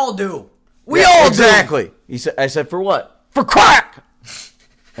 We all do. We all exactly. He said, I said, for what? For crack.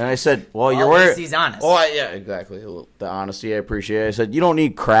 And I said, well, you're at wearing... least he's honest. Oh, yeah, exactly. The honesty, I appreciate it. I said, you don't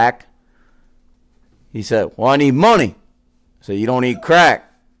need crack. He said, well, I need money. I said, you don't need crack.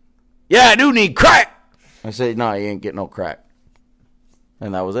 Yeah, I do need crack. I said, no, you ain't getting no crack.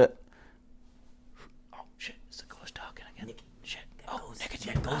 And that was it. Oh, shit. It's the ghost talking again. Shit. Oh,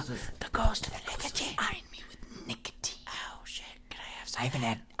 nicotine. The ghost of nicotine. Iron me with nicotine. Oh, shit. Can I have some? I haven't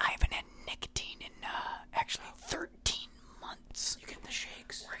had nicotine in actually 13 months. You get the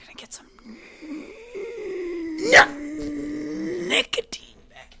shakes. We're gonna get some nicotine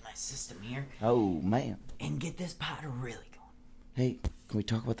back in my system here Oh, man. and get this pot really going. Hey, can we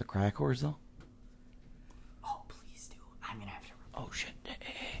talk about the crack whores, though? Oh, please do. I'm gonna have to. Oh, shit.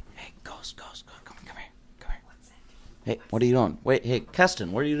 Hey, ghost. Come here. What's that? Hey, what are you doing? Wait, hey,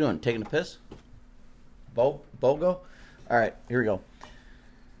 Keston, what are you doing? Taking a piss? Bogo? All right, here we go.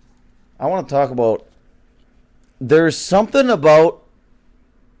 I want to talk about... There's something about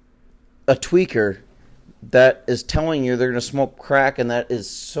a tweaker that is telling you they're going to smoke crack, and that is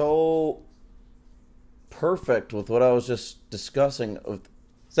so perfect with what I was just discussing.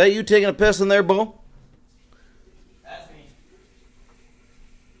 Is that you taking a piss in there, Bo? That's me.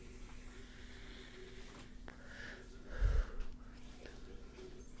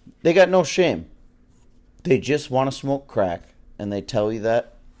 They got no shame. They just want to smoke crack, and they tell you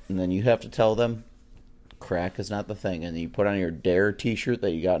that, and then you have to tell them crack is not the thing. And you put on your DARE t-shirt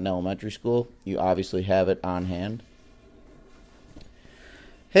that you got in elementary school. You obviously have it on hand.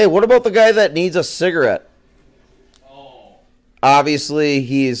 Hey, what about the guy that needs a cigarette? Oh. Obviously,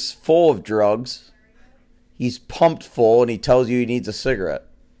 he's full of drugs. He's pumped full, and he tells you he needs a cigarette.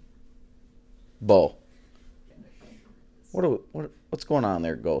 Bo. What's going on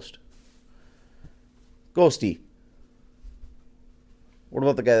there, Ghost? Ghosty. What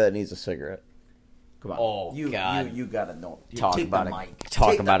about the guy that needs a cigarette? Come on. Oh, God. You gotta know. Talk Take about the a mic. talk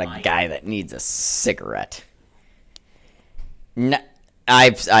Take the about a mic. guy that needs a cigarette. No,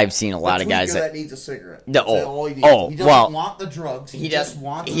 I've seen a lot of guys that needs a cigarette. No, That's all he needs. oh, He doesn't well, want the drugs. he just does.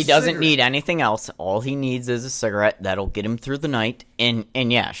 wants. He a doesn't cigarette. need anything else. All he needs is a cigarette that'll get him through the night. And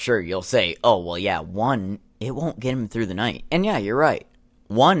yeah, sure, you'll say, oh well, yeah, one it won't get him through the night. And yeah, you're right.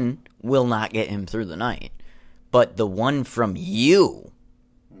 One will not get him through the night, but the one from you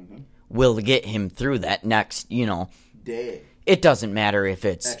will get him through that next, Day. It doesn't matter if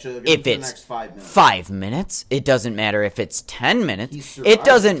it's Actually, it'll get him through the it's next 5 minutes. 5 minutes. It doesn't matter if it's 10 He's minutes. surviving. It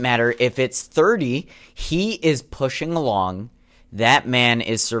doesn't matter if it's 30. He is pushing along. That man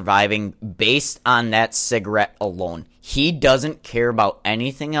is surviving based on that cigarette alone. He doesn't care about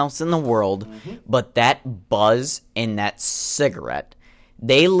anything else in the world but that buzz and that cigarette.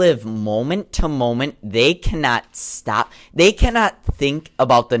 They live moment to moment. They cannot stop. They cannot think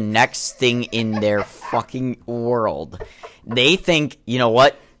about the next thing in their fucking world. They think, you know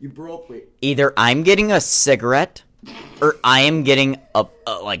what? You broke me. Either I'm getting a cigarette or I am getting a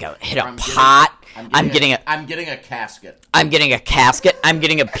I'm pot. I'm getting a casket. I'm getting a casket. I'm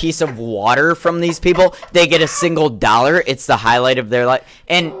getting a piece of water from these people. They get a single $1. It's the highlight of their life.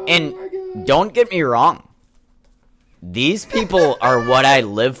 And don't get me wrong. These people are what I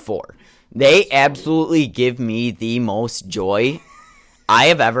live for. They absolutely give me the most joy I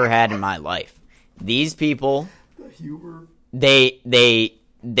have ever had in my life. These people, they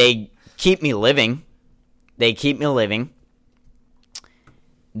keep me living. They keep me living.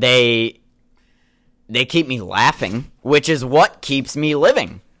 They keep me laughing, which is what keeps me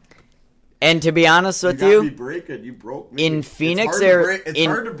living. And to be honest with you, You broke me. in Phoenix, It's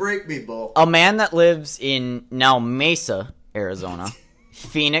hard to break me, Bo. a man that lives in now Mesa, Arizona,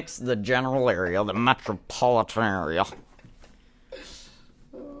 Phoenix, the general area, the metropolitan area,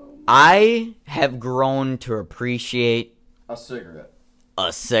 I have grown to appreciate A cigarette.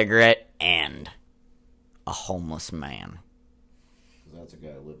 a cigarette and a homeless man. That's a guy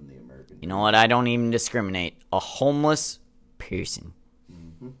living the American. You know what? I don't even discriminate. A homeless person.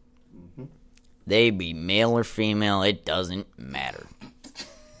 They be male or female, it doesn't matter.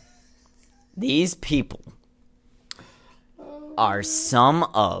 These people are some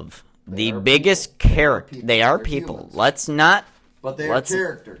of the biggest characters. They are people. humans. Let's not. But they are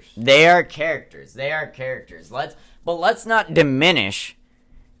characters. They are characters. They are characters. Let's not diminish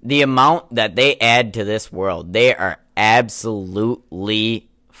the amount that they add to this world. They are absolutely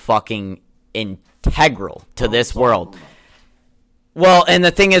fucking integral to this world. Well, and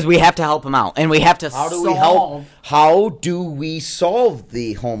the thing is, we have to help them out, and we have to How do we help? How do we solve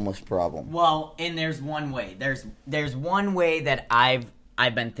the homeless problem? Well, and there's one way. There's one way that I've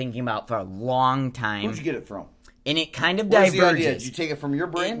been thinking about for a long time. Where'd you get it from? And it kind of Where's the idea? Did diverges. you take it from your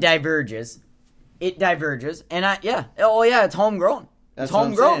brain? It diverges. And it's homegrown. That's It's what I'm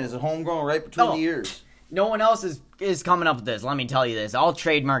homegrown. saying. It's a homegrown right between No. the ears. No one else is coming up with this. Let me tell you this. I'll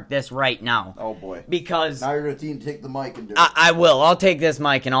trademark this right now. Oh, boy. Because Now you're going to take the mic and do it. I will. I'll take this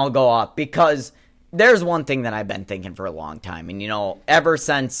mic and I'll go off because there's one thing that I've been thinking for a long time. And, ever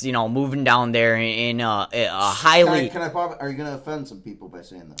since, moving down there in a highly... Can I pop? Are you going to offend some people by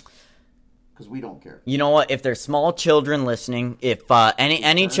saying this? Because we don't care. You know what? If there's small children listening, if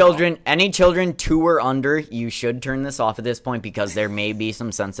any children 2 or under, you should turn this off at this point because there may be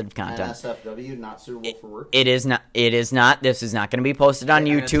some sensitive content. NSFW, not suitable for work. It is not. This is not going to be posted on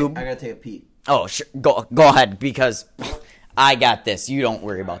YouTube. I got to take a peek. Oh, sure. Go ahead because I got this. You don't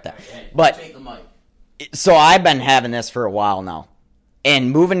worry about that. But Take the mic. so I've been having this for a while now,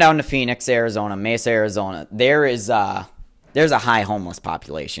 and moving down to Phoenix, Arizona, Mesa, Arizona, there's a high homeless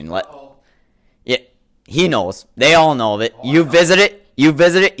population. Yeah, he knows. They all know of it. You visit it.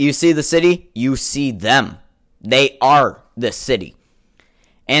 You see the city. You see them. They are the city.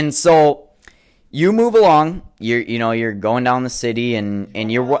 And so you move along. You're going down the city,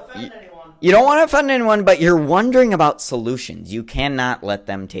 and you don't want to offend anyone, but you're wondering about solutions. You cannot let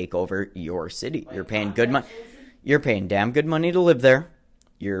them take over your city. You're paying good money. You're paying damn good money to live there.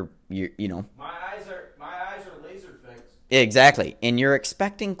 My eyes are laser fixed. Exactly. And you're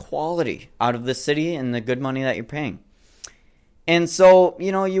expecting quality out of the city and the good money that you're paying. And so,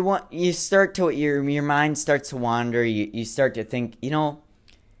 your mind starts to wander. You start to think,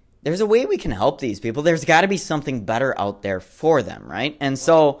 there's a way we can help these people. There's got to be something better out there for them, right? And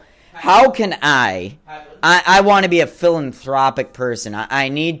so, how can I want to be a philanthropic person. I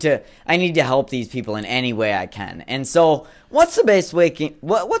need to help these people in any way I can. And so, what's the best way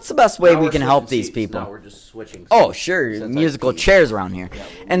we can help these people? Now we're just switching. Oh, sure, musical chairs around here.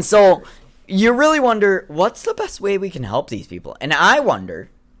 And so you really wonder what's the best way we can help these people. And I wonder,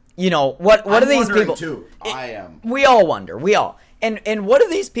 what are these people? Too. I am. We all wonder. And what do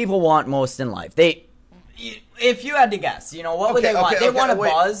these people want most in life? If you had to guess, what would they want? They want a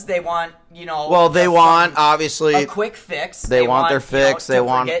buzz. They want, Well, they want obviously a quick fix. They want their fix. They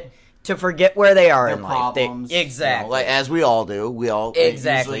want to forget where they are in problems, life. Exactly. As we all do. We all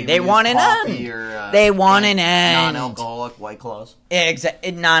exactly. They want an end. They want an end. Non-alcoholic White Claws.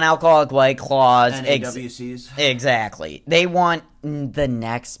 Non-alcoholic White Claws. NAWCs. Exactly. They want the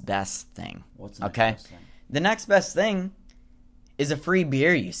next best thing. What's the next best thing? The next best thing is a free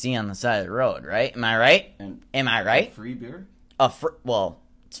beer you see on the side of the road, right? Am I right? Am I right? Free beer?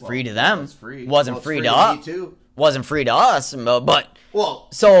 It's free to them. It's free. Wasn't free to us. Wasn't free to us, but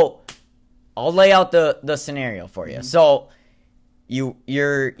so I'll lay out the scenario for you. Mm-hmm. So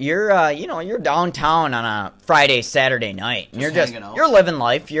you're downtown on a Friday, Saturday night, and you're living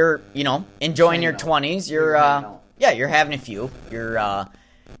life. You're enjoying your 20s. You're having a few.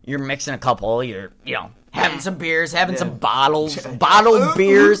 You're mixing a couple. You're having some beers, having some bottled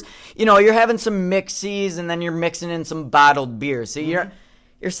beers. You're having some mixies, and then you're mixing in some bottled beers. So you're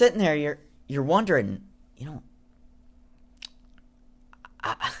sitting there, you're wondering,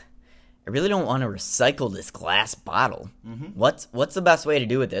 I really don't want to recycle this glass bottle. Mm-hmm. What's the best way to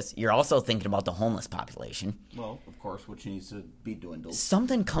do with this? You're also thinking about the homeless population. Well, of course, which needs to be dwindled.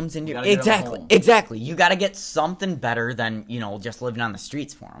 Something comes into your... Exactly. You got to get something better than, just living on the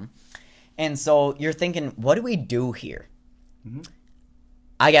streets for them. And so you're thinking, what do we do here? Mm-hmm.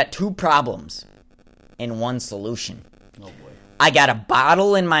 I got 2 problems and 1 solution. Oh, boy. I got a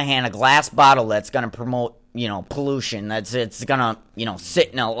bottle in my hand, a glass bottle that's going to promote, pollution. It's going to,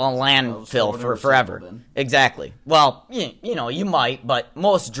 sit in a landfill for forever. Exactly. Well, you might, but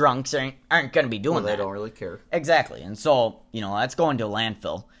most drunks aren't going to be doing that. They don't really care. Exactly. And so, that's going to a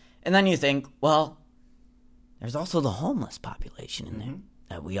landfill. And then you think, well, there's also the homeless population in there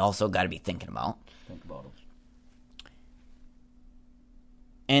that we also got to be thinking about. Think about them.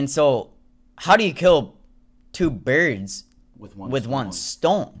 And so, how do you kill 2 birds with one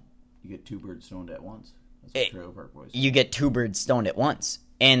stone? You get 2 birds stoned at once. That's what Trailer Park Boys. You get 2 birds stoned at once.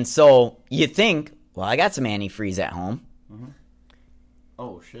 And so, you think, well, I got some antifreeze at home. Mm-hmm.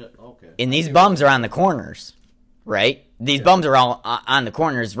 Oh, shit. Okay. And these bums are on the corners, right? These bums are all on the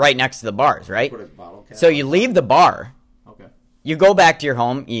corners right next to the bars, right? Put a bottle cap so you leave the bar. Okay. You go back to your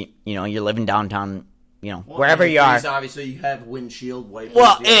home. You're living downtown, wherever you are. Obviously, you have windshield wipers.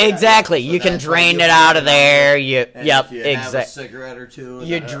 Well, exactly. You can drain it out of there. Exactly. Have a cigarette or two.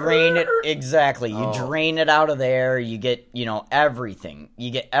 You drain it. Exactly. You drain it out of there. You get, everything.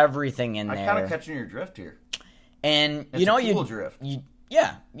 You get everything in there. I'm kind of catching your drift here. And, it's a cool drift.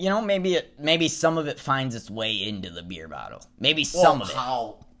 Yeah, maybe some of it finds its way into the beer bottle. Maybe some of it.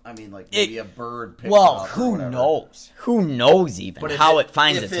 How? I mean, like maybe a bird picks it up. Well, who knows? Who knows even how it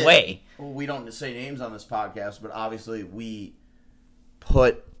finds its way? Well, we don't say names on this podcast, but obviously we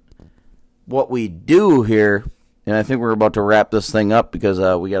put what we do here, and I think we're about to wrap this thing up because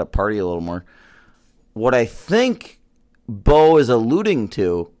we got to party a little more. What I think Bo is alluding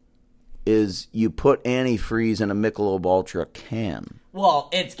to is you put antifreeze in a Michelob Ultra can. Well,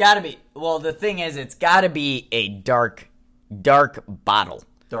 it's got to be. Well, the thing is, it's got to be a dark bottle.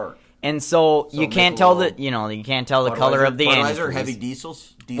 Dark. And so you can't tell you can't tell the color of the antifreeze. Budweiser, heavy diesel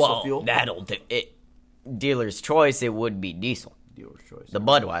fuel. That'll do it. Dealer's choice. It would be diesel. Dealer's choice. The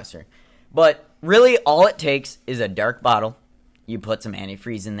Budweiser. But really, all it takes is a dark bottle. You put some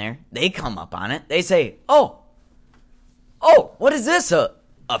antifreeze in there. They come up on it. They say, "Oh, what is this? A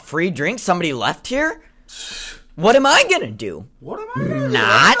free drink somebody left here? What am I gonna do? What am I gonna do?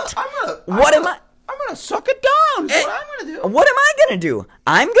 Not. I'm gonna suck it down. That's what I'm gonna do. What am I gonna do?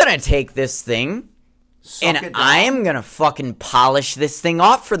 I'm gonna take this thing and I am gonna fucking polish this thing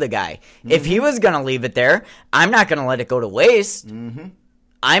off for the guy. Mm-hmm. If he was gonna leave it there, I'm not gonna let it go to waste. Mm-hmm.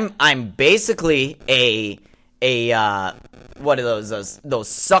 I'm basically a what are those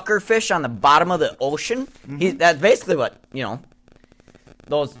sucker fish on the bottom of the ocean? Mm-hmm. That's basically what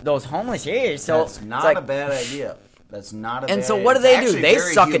those homeless is. So that's not a bad idea. That's not a bad idea. And so what do? They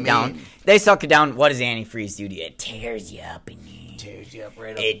suck it down. They suck it down. What does antifreeze do to you? It tears you up in here. Tears you up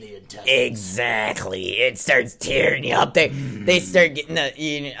right up the intestines. Exactly. It starts tearing you up. They start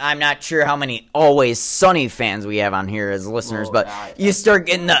getting I'm not sure how many Always Sunny fans we have on here as listeners, but you start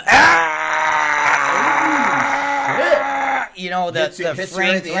getting the the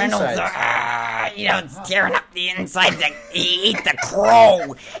Frank Reynolds. It's tearing up the inside. He ate the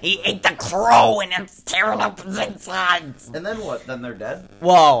crow. And it's tearing up his insides. And then what? Then they're dead?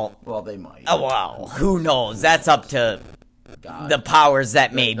 Well, they might. Who knows? That's up to God. The powers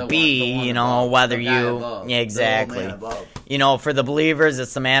that may be, whether you... Exactly. For the believers,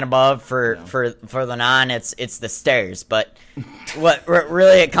 it's the man above. For the non, it's the stairs. But what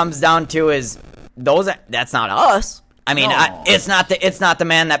really it comes down to is that's not us. I mean, no. It's not the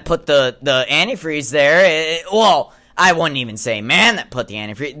man that put the antifreeze there. I wouldn't even say man that put the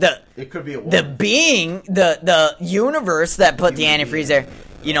antifreeze. It could be a woman. The being, the universe that put the antifreeze there.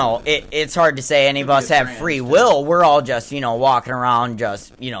 It's hard to say any of us have free will. We're all just, walking around,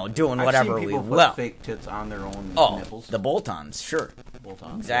 just, doing whatever we will. Put fake tits on their own nipples. The bolt-ons, sure.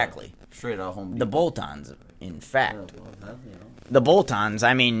 Bolt-ons, exactly. Yeah. Straight out home. The bolt-ons, in fact. The bolt-ons,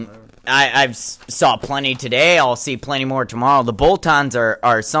 I mean, I've saw plenty today. I'll see plenty more tomorrow. The bolt-ons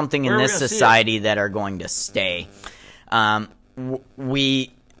are something in this society that are going to stay. I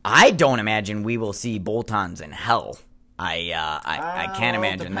don't imagine we will see bolt-ons in hell. I can't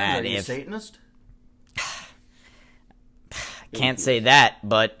imagine that. Are you a Satanist? Can't say that,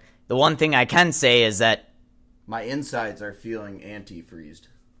 but the one thing I can say is that my insides are feeling antifreezed.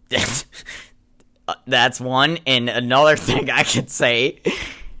 That's one, and another thing I could say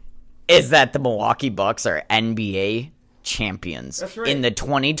is that the Milwaukee Bucks are NBA champions. That's right. In the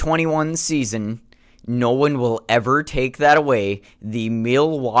 2021 season. No one will ever take that away. The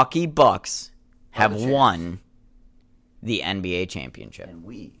Milwaukee Bucks have won the NBA championship.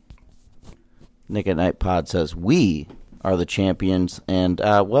 And Nick at Night Pod says we are the champions. And,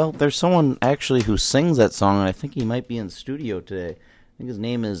 there's someone actually who sings that song, and I think he might be in the studio today. I think his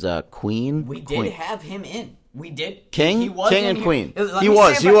name is Queen. We did have him in. We did. King? He was King in and here. Queen. He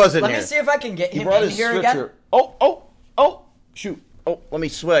was in here. Let me see if I can get him in here again. Oh, shoot. Oh, let me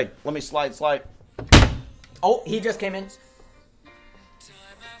slide. Oh, he just came in.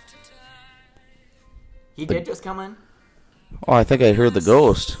 He did just come in? Oh, I think I heard the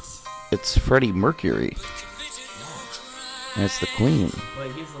ghost. It's Freddie Mercury. And it's the Queen. Well,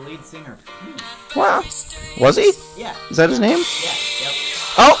 he's the lead singer. Wow. Was he? Yeah. Is that his name? Yeah, yep.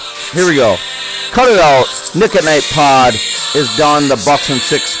 Oh, here we go. Cut it out. Nick at Night Pod is done. The Bucks and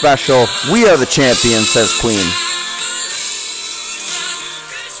Six special. We are the champions, says Queen.